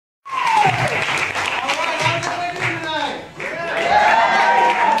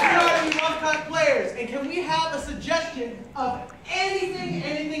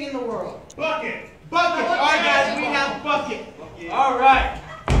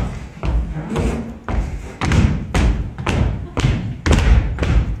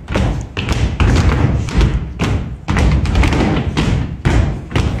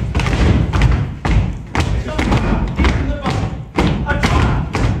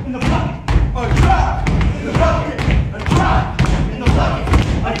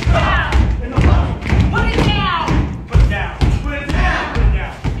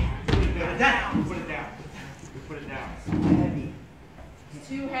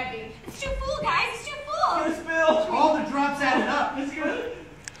heavy. It's too full, guys. It's too full. Gonna spill. All the drops added up. It's good.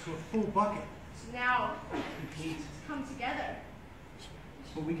 To a full bucket. So now, let's come together.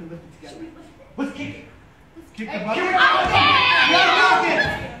 But we can lift it together. Let's kick it. Kick the Okay. bucket.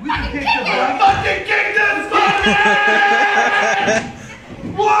 Okay. We can kick the bucket. Fucking kick this bucket!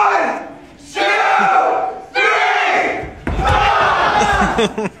 1, 2, 3!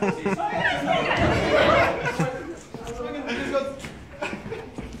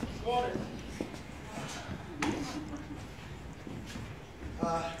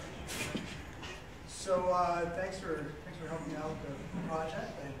 Thanks for helping me out with the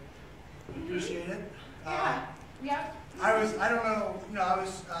project. I appreciate it. Yeah. I was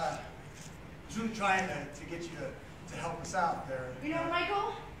really trying to get you to help us out there. You know,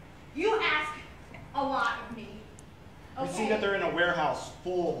 Michael, you ask a lot of me. We see that they're in a warehouse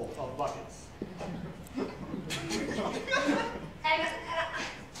full of buckets. I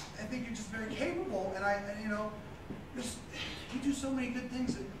think you're just very capable, and you do so many good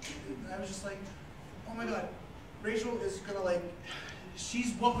things. And I was just like, oh my God, Rachel is gonna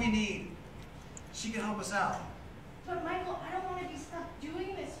she's what we need. She can help us out. But Michael, I don't want to be stuck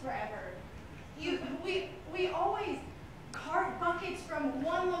doing this forever. We always cart buckets from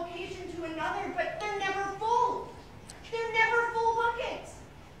one location to another, but they're never full. They're never full buckets.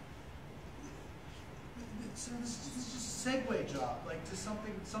 So this is just a segue job, to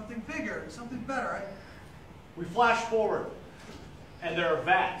something bigger, something better. We flash forward, and there are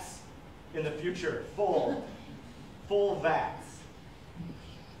vats in the future, full vats.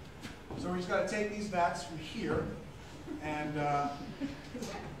 So we just got to take these vats from here and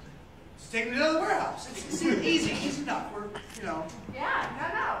just take them to the warehouse. It's easy enough.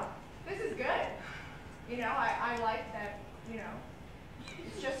 Yeah, no. This is good. I like that,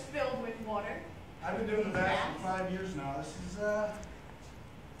 it's just filled with water. I've been doing the vats for 5 years now. This is,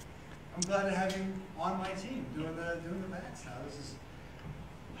 I'm glad to have you on my team doing the vats now. This is.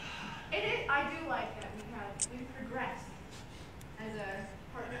 It is. I do like that we've progressed as a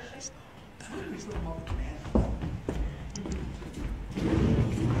partnership. We put them up with man.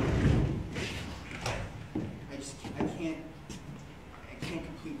 I can't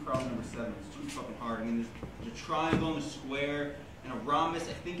complete problem number 7. It's too fucking hard. I mean, there's a triangle and a square and a rhombus.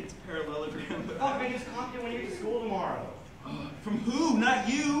 I think it's a parallelogram. But Oh, man, just copy it when you get to school tomorrow. From who? Not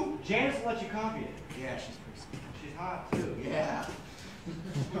you. Janice will let you copy it. Yeah, she's pretty sweet. She's hot too. Yeah.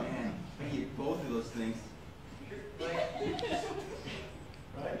 Man, I can get both of those things. Right?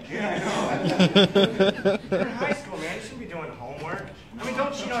 Yeah, I know. You're in high school, man. You shouldn't be doing homework. I mean,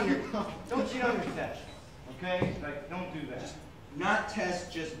 don't cheat on your tests. Okay? Don't do that. Just not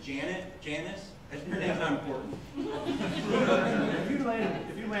test, just Janice. Her name's not important. If you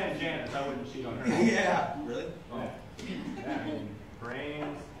land Janice, I wouldn't cheat on her. Yeah. Really? Oh. Yeah, I mean,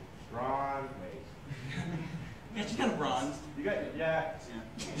 brains, bronze, wait. Yeah, she's kind of bronzed. You got, yeah.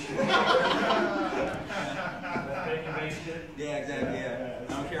 That fake and base shit? Yeah, exactly, yeah.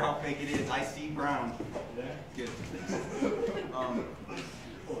 I don't care how fake it is. I see brown. Yeah? Good.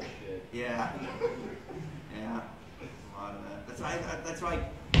 Bullshit. Yeah. Yeah. A lot of that. That's why.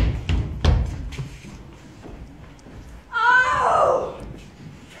 Oh!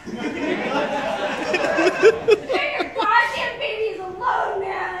 Leave your goddamn babies alone,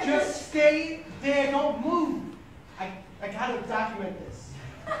 man! Just stay there. Don't move. I gotta document this.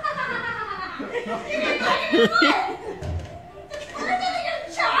 You're gonna document what? You're a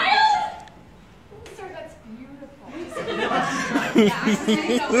child? Sir, that's beautiful. Yeah, I'm so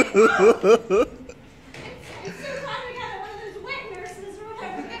glad we got one of those wet nurses or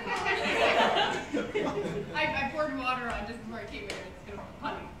whatever. I poured water on just before I came in. It's gonna be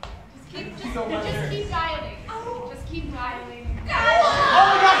funny. Just keep dialing. Oh. Just keep dialing. Oh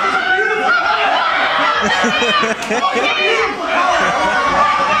my God, this is beautiful!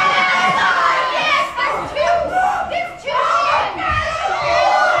 Yes, that's two! That's two!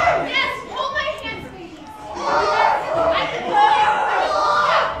 Yes, hold my hands, baby.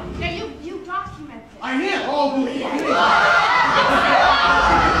 Now you document this. I am. Oh, believe me.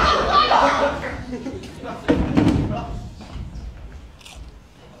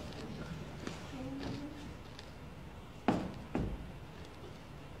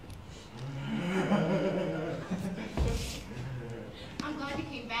 I'm glad you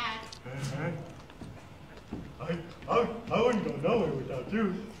came back. I wouldn't go nowhere without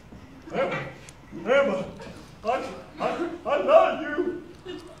you. Emma, I love you. I love you.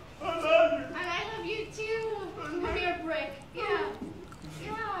 And I love you too. Come here, Brick. Yeah.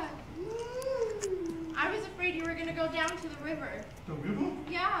 I was afraid you were gonna go down to the river. The river?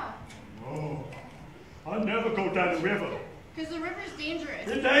 Yeah. Oh, I'll never go down the river. Because the river's dangerous.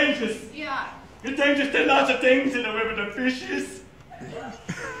 It's dangerous. Yeah. It's dangerous. There's lots of things in the river. The fishes.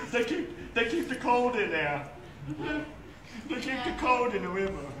 They keep the cold in there. They keep the cold in the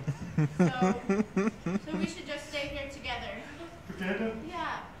river. So we should just stay here together. Together?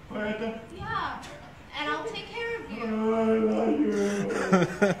 Yeah. Together? Yeah. And I'll take care of you. I love you.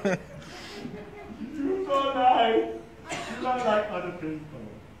 You're so nice. You're not like other people.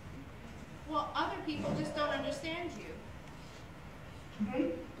 Well, other people just don't understand you.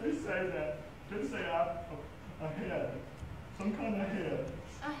 They say that. They say a head. Some kind of head.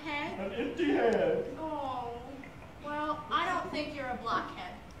 A head? An empty head. Oh. Well, I don't think you're a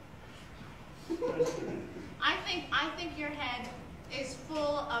blockhead. I think your head is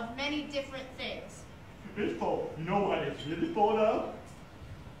full of many different things. It's full. You know what it's really full of?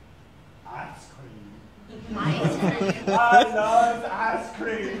 Ice cream. Ice cream. I love ice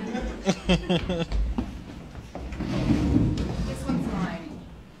cream. This one's mine.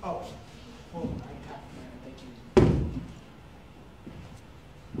 Oh, hold on, I got it. Thank you.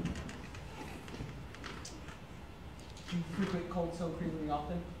 Do you frequent Cold Stone Creamery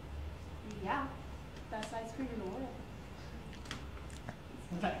often? Yeah. Best ice cream in the world.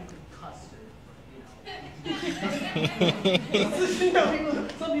 It's technically custard, you know.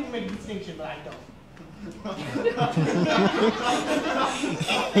 Some people make a distinction, but I don't. I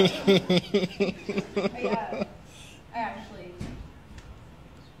actually,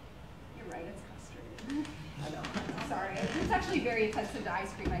 you're right, it's custard. I know. Sorry, it's actually very offensive to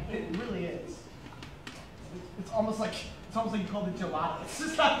ice cream. I hate It it. really is. It's almost like you called it gelato. It's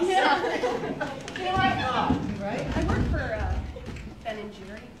just not Yeah. You know what? right? I work for Ben and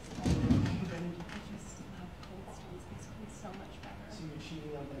Jerry's. I just love Cold Stones. Ice cream's so much better. So you're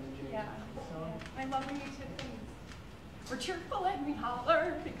cheating on Ben and Jerry's. Yeah. I love when you tip things. We're cheerful and we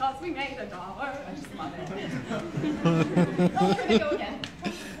holler because we made $1. I just love it. Oh, here they go again.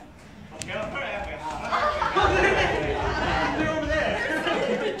 Go forever. They're over there.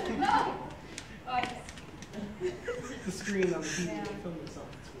 No. Oh, I just, The screen on the TV. Yeah. They filmed this on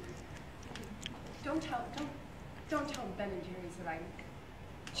the screen. don't tell Ben and Jerry's that I'm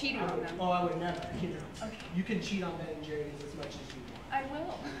cheating on them. Oh, I would never. You know. Okay. You can cheat on Ben and Jerry's as much as you want. I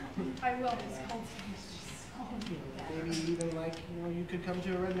will. I will. This Cold Stone is just so You know, bad. maybe even like, you could come to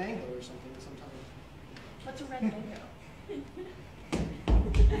a Red Mango or something sometime. What's a red mango?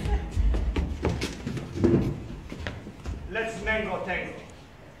 Let's mango tango.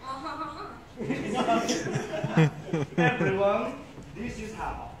 Everyone, this is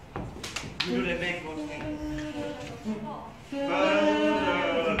how you do the mango tango.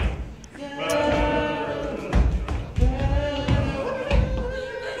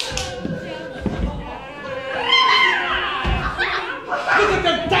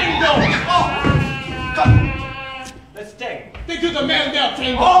 Let's tango. They do the man down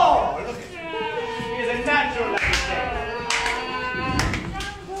tango. Oh, look at him. He is a natural like this.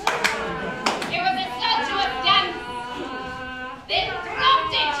 It was a sensuous dance. They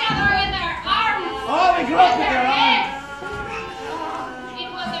dropped each other in their arms. Oh, we dropped with it their there, heads. It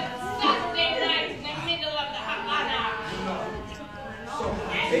was a Saturday night in the middle of the Havana.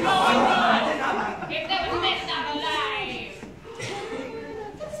 And if they were messed up alive.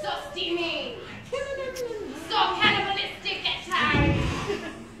 So steamy. So cannibalistic at times.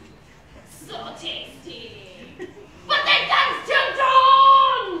 So tasty. But they danced till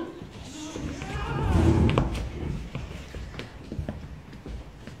dawn!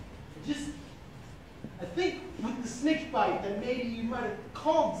 I think with the snake bite that maybe you might have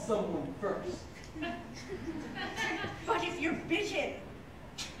called someone first. But if you're bitten,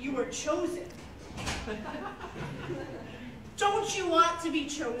 you were chosen. Don't you want to be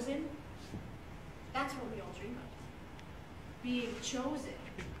chosen? That's what we all dream of. Being chosen.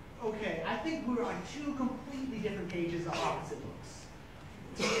 Okay, I think we're on two completely different pages of opposite books.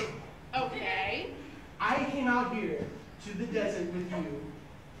 Okay. I came out here to the desert with you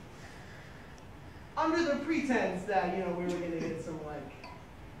under the pretense that, we were going to get some,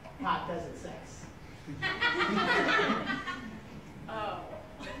 hot desert sex. Oh.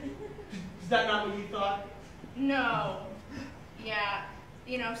 Is that not what you thought? No. Yeah.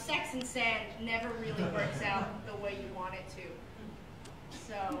 Sex and sand never really works out the way you want it to.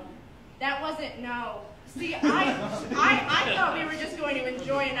 So, that wasn't no. See, I thought we were just going to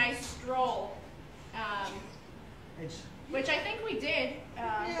enjoy a nice stroll. Which I think we did.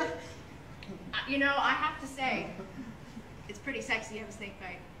 I have to say, it's pretty sexy to have a snake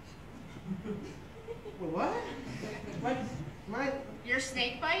bite. What? My Your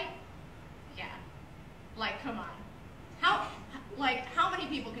snake bite? Yeah. Come on. How many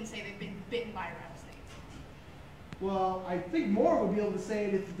people can say they've been bitten by a rattlesnake? Well, I think more would be able to say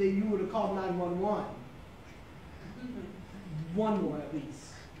it if you would have called 911. One more at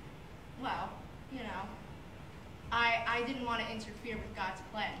least. Well, you know, I didn't want to interfere with God's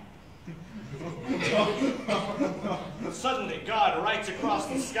plan. But suddenly, God writes across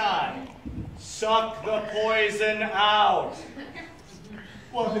the sky, "Suck the poison out."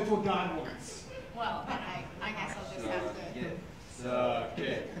 Well, if it's what God wants. Well, then I guess I'll just have to. Suck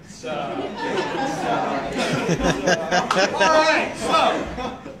it. Suck it. All right, so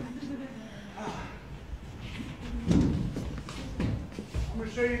I'm going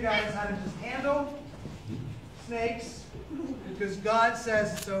to show you guys how to just handle snakes, because God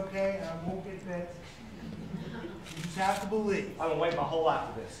says it's okay and I won't get bit. You just have to believe. I'm gonna wait my whole life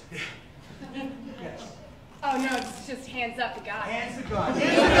for this. Yes. Oh no, it's just hands up to God. Hands to God.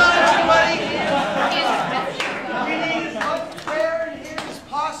 Hands to God, everybody. We need as much prayer in here as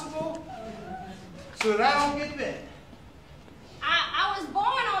possible so that I don't get bit. I was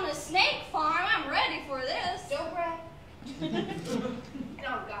born on a snake farm. I'm ready for this. Don't brag.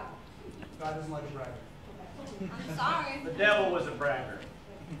 No, God. God doesn't like a bragger. I'm sorry. The devil was a bragger.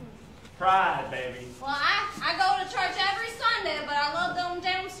 Pride, baby. Well, I go to church every Sunday, but I love them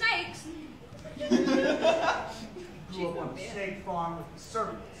damn snakes. Grew up on a snake farm with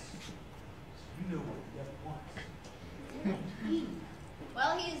conservatives. You know what the devil wants.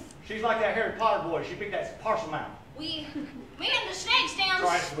 Well, She's like that Harry Potter boy. She picked that parcel out. me and the snakes down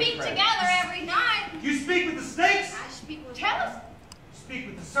Right, speak right. together every night. You speak with the snakes? I speak with Tell us. You speak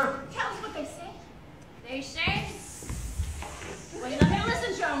with the serpents. Tell us what they say. They say, well, let me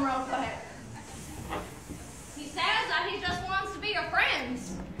listen to him real quick. He says that he just wants to be your friend.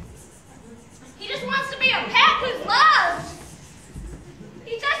 He just wants to be a pet who's loved.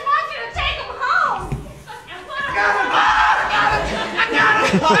 He just wants you to take him home. And put him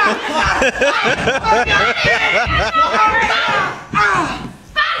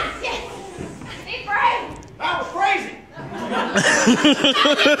Spanish, yes. Be brave. That was crazy. How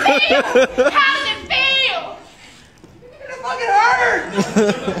does it feel? It fucking hurt!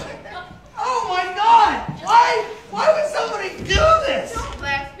 Oh my God! Why would somebody do this? Don't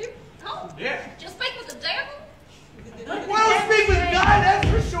laugh. No. Yeah. Just speak with the devil. Well, I don't speak with God, that's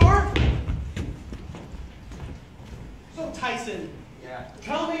for sure. So Tyson, Yeah.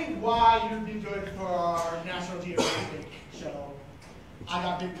 tell me why you did good for our National Geographic show. I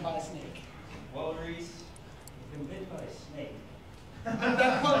got bitten by a snake. Well, Reese, Been bit by a snake.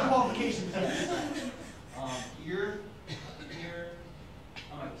 That's one of the qualifications, yes. here,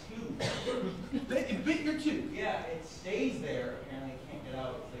 on my tooth. It bit your tooth. Yeah, it stays there. Apparently, it can't get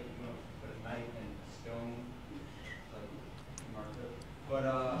out. It's like you want to put a knife in stone, like Martha. But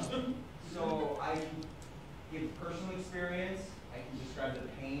so I can give personal experience. I can describe the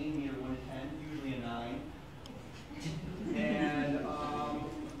pain, meter 1 to 10, usually a 9. And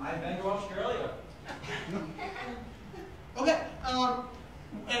I've been to Australia. Okay,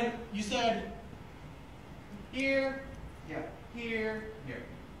 and you said here, Yeah, here. here.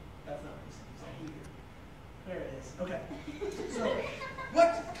 That's not what you said. You said here. There it is. Okay. So,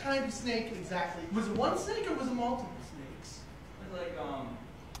 what kind of snake exactly? Was it one snake or was it multiple snakes? It's like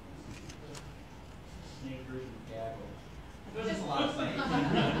snake version of gaggle. There's just a lot of snakes.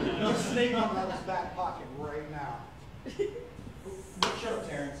 There's a snake coming out of his back pocket right now. Shut up,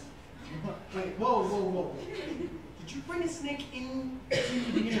 Terrence. Wait, whoa. Did you bring a snake into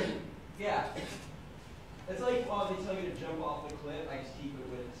the interview? Yeah. It's like, oh, they tell you to jump off the cliff. I just keep it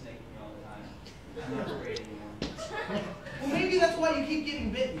with the snake with me all the time. I'm not afraid anymore. Well, maybe that's why you keep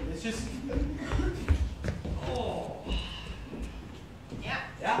getting bitten. It's just